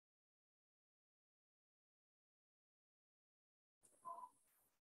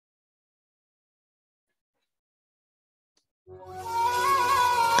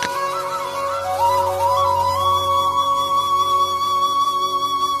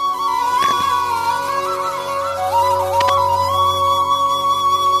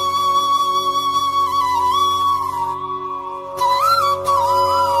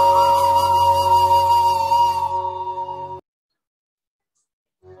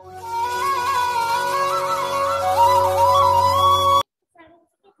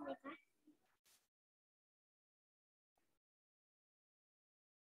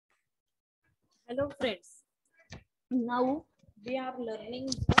Hello friends, now we are learning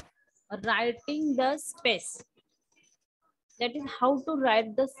writing the space. That is how to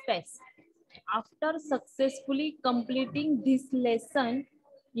write the space. After successfully completing this lesson,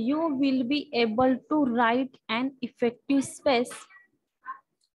 you will be able to write an effective space,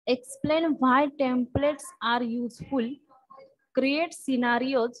 explain why templates are useful, create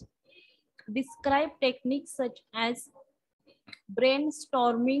scenarios, describe techniques such as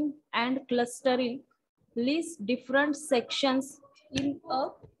brainstorming and clustering, list different sections in a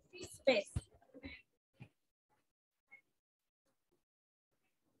space.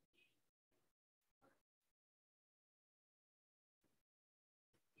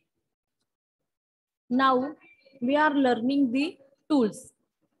 Now we are learning the tools.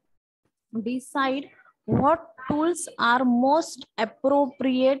 Decide what tools are most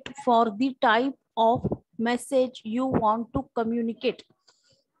appropriate for the type of message you want to communicate.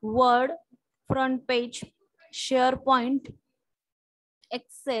 Word, front page, SharePoint,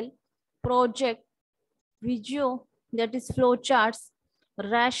 Excel, project, Visio, that is flowcharts,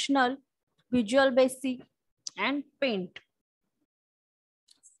 rational, Visual Basic, and Paint.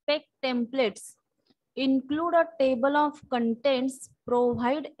 Spec templates include a table of contents,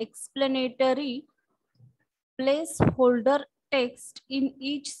 provide explanatory placeholder text in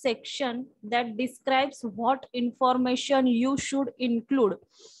each section that describes what information you should include.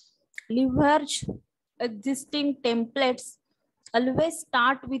 Leverage existing templates. Always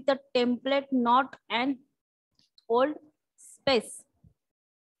start with a template, not an old space.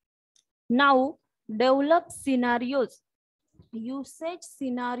 Now, develop scenarios. Usage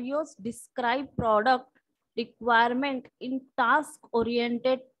scenarios describe product requirement in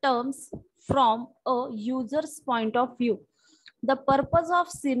task-oriented terms from a user's point of view. The purpose of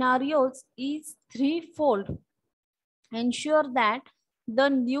scenarios is threefold. Ensure that the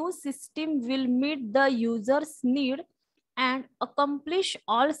new system will meet the user's need and accomplish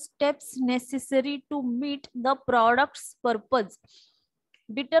all steps necessary to meet the product's purpose.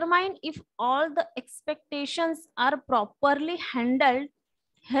 Determine if all the expectations are properly handled.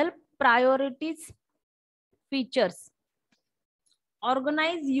 Help priorities features.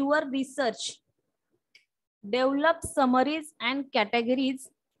 Organize your research. Develop summaries and categories.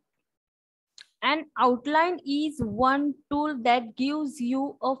 An outline is one tool that gives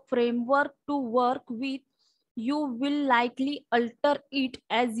you a framework to work with. You will likely alter it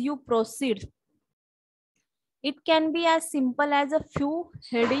as you proceed. It can be as simple as a few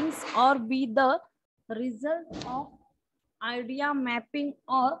headings or be the result of idea mapping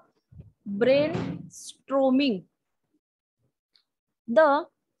or brainstorming. The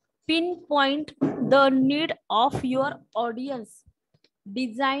pinpoint the need of your audience.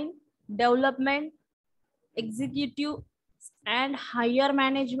 Design, development, executive and higher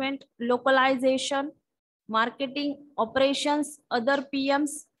management, localization, marketing, operations, other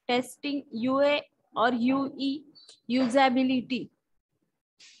PMs, testing, UA or UE, usability.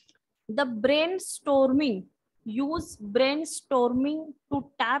 The brainstorming. Use brainstorming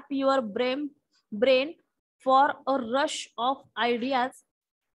to tap your brain for a rush of ideas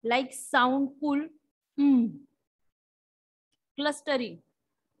like sound cool. Clustering.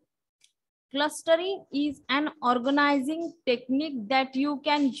 Clustering is an organizing technique that you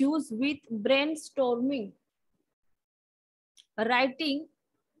can use with brainstorming. Writing.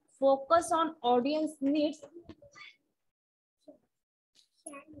 Focus on audience needs.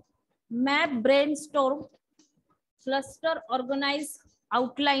 Map, brainstorm, cluster, organize,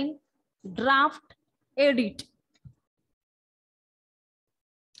 outline, draft, edit.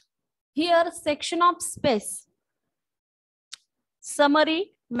 Here, section of space.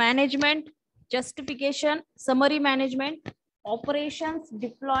 Summary, management, justification, summary management, operations,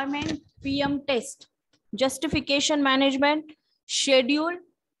 deployment, PM test, justification management, schedule,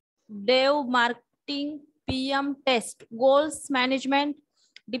 dev, marketing, PM test, goals management,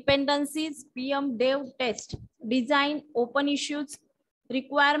 dependencies, PM dev test, design, open issues,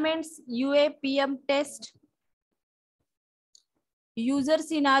 requirements, UA, PM test, user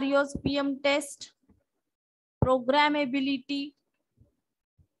scenarios, PM test, programmability.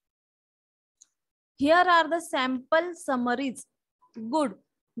 Here are the sample summaries. Good.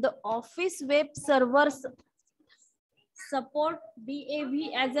 The Office web servers support DAV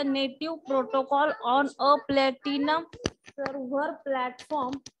as a native protocol on a Platinum server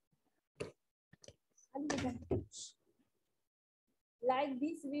platform. Like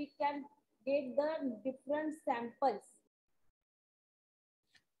this, we can get the different samples.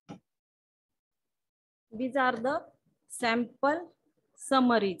 These are the sample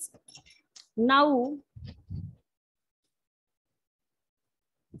summaries. Now,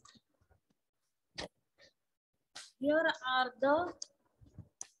 Here are the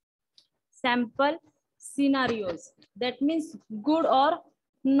sample scenarios. That means good or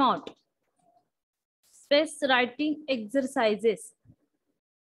not. Space writing exercises.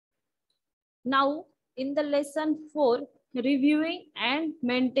 Now, in the lesson 4, reviewing and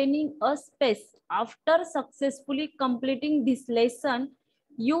maintaining a space. After successfully completing this lesson,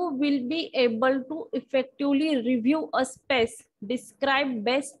 you will be able to effectively review a space, describe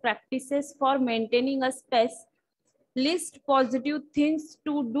best practices for maintaining a space, list positive things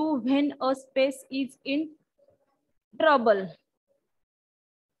to do when a space is in trouble.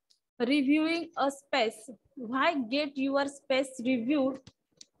 Reviewing a space. Why get your space reviewed?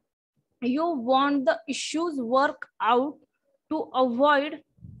 You want the issues worked out to avoid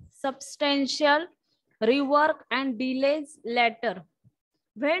substantial rework and delays later.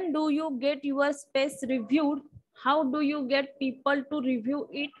 When do you get your space reviewed? How do you get people to review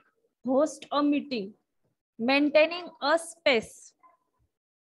it? Host a meeting. Maintaining a space.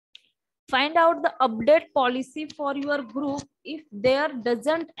 Find out the update policy for your group. If there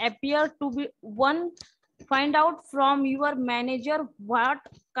doesn't appear to be one, find out from your manager what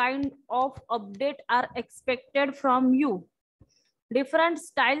kind of update are expected from you. Different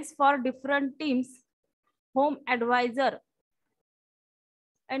styles for different teams. Home advisor,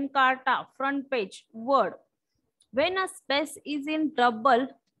 Encarta, front page, Word. When a space is in trouble,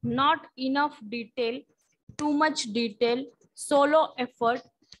 not enough detail, too much detail, solo effort,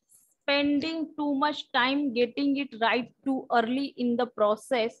 spending too much time getting it right too early in the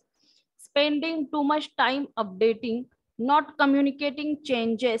process, spending too much time updating, not communicating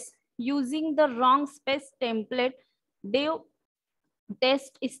changes, using the wrong space template, dev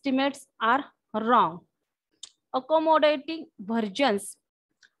test estimates are wrong. Accommodating versions.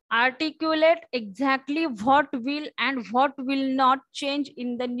 Articulate exactly what will and what will not change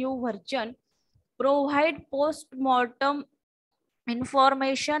in the new version. Provide post-mortem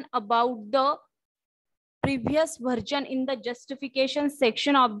information about the previous version in the justification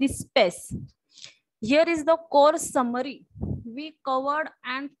section of the space. Here is the course summary. We covered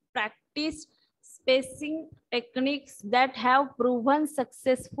and practiced spacing techniques that have proven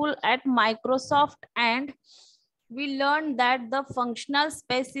successful at Microsoft, and we learned that the functional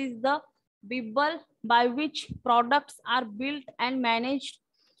space is the Bible by which products are built and managed.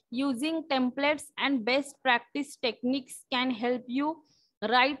 Using templates and best practice techniques can help you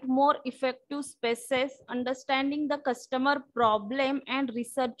write more effective spaces. Understanding the customer problem and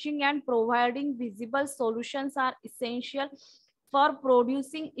researching and providing visible solutions are essential for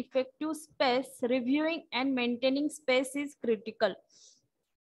producing effective space. Reviewing and maintaining space is critical.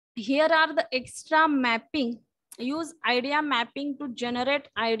 Here are the extra mapping. Use idea mapping to generate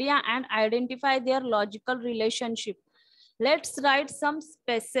idea and identify their logical relationship. Let's write some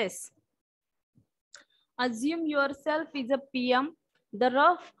spaces. Assume yourself is a PM. The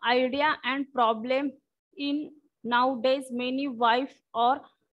rough idea and problem in nowadays many wife or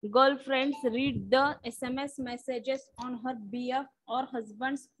girlfriends read the SMS messages on her BF or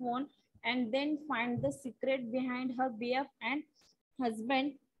husband's phone and then find the secret behind her BF and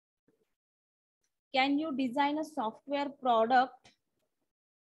husband. Can you design a software product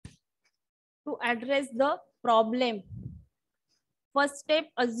to address the problem? First step,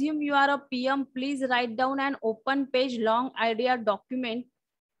 assume you are a PM. Please write down an open page long idea document.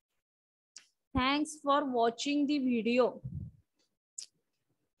 Thanks for watching the video.